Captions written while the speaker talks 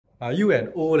Are you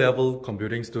an O-level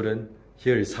computing student?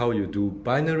 Here is how you do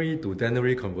binary to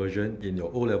denary conversion in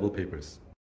your O-level papers.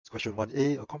 Question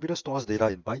 1a, a computer stores data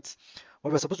in bytes.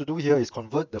 What we're supposed to do here is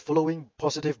convert the following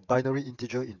positive binary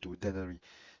integer into denary.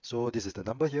 So this is the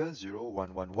number here, 0,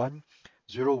 1, 1, 1,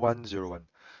 0, 1, 0, 1.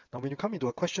 Now when you come into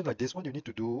a question like this, what you need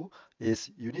to do is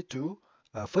you need to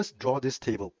first draw this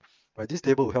table. Right? This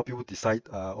table will help you decide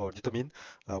or determine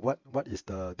what is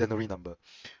the denary number.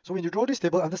 So when you draw this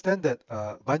table, understand that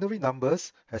binary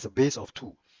numbers has a base of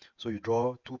 2. So you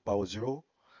draw 2 power 0,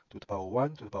 2 to the power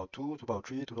 1, 2 to the power 2, 2 to the power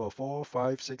 3, 2 to the power 4,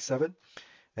 5, 6, 7.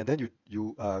 And then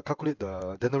you calculate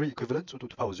the denary equivalent. So 2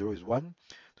 to the power 0 is 1,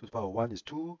 2 to the power 1 is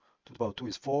 2, 2 to the power 2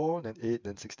 is 4, then 8,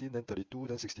 then 16, then 32,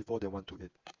 then 64, then 128.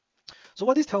 So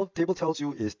what this table tells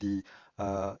you is the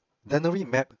denary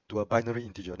map to a binary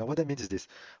integer. Now what that means is this.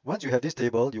 Once you have this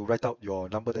table, you write out your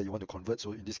number that you want to convert.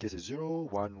 So in this case it's 0,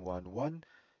 1, 1, 1,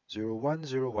 0, 1,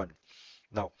 0, 1.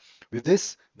 Now with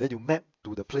this, then you map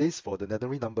to the place for the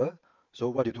denary number. So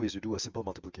what you do is you do a simple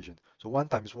multiplication. So 1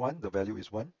 times 1, the value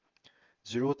is 1.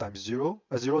 0 times 0,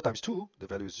 0 times 2, the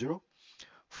value is 0.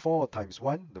 4 times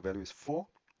 1, the value is 4.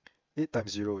 8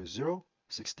 times 0 is 0.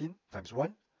 16 times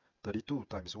 1, 32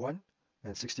 times 1,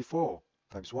 and 64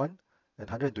 times 1, and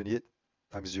 128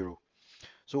 times 0.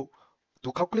 So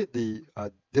to calculate the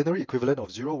denary equivalent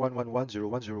of 0, 1, 1, 1, 0,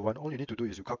 1, 0, 1, all you need to do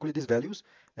is you calculate these values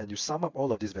and you sum up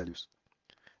all of these values.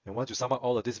 And once you sum up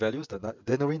all of these values, the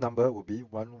denary number will be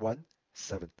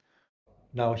 117.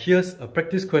 Now here's a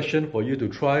practice question for you to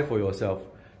try for yourself.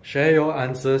 Share your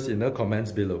answers in the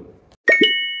comments below.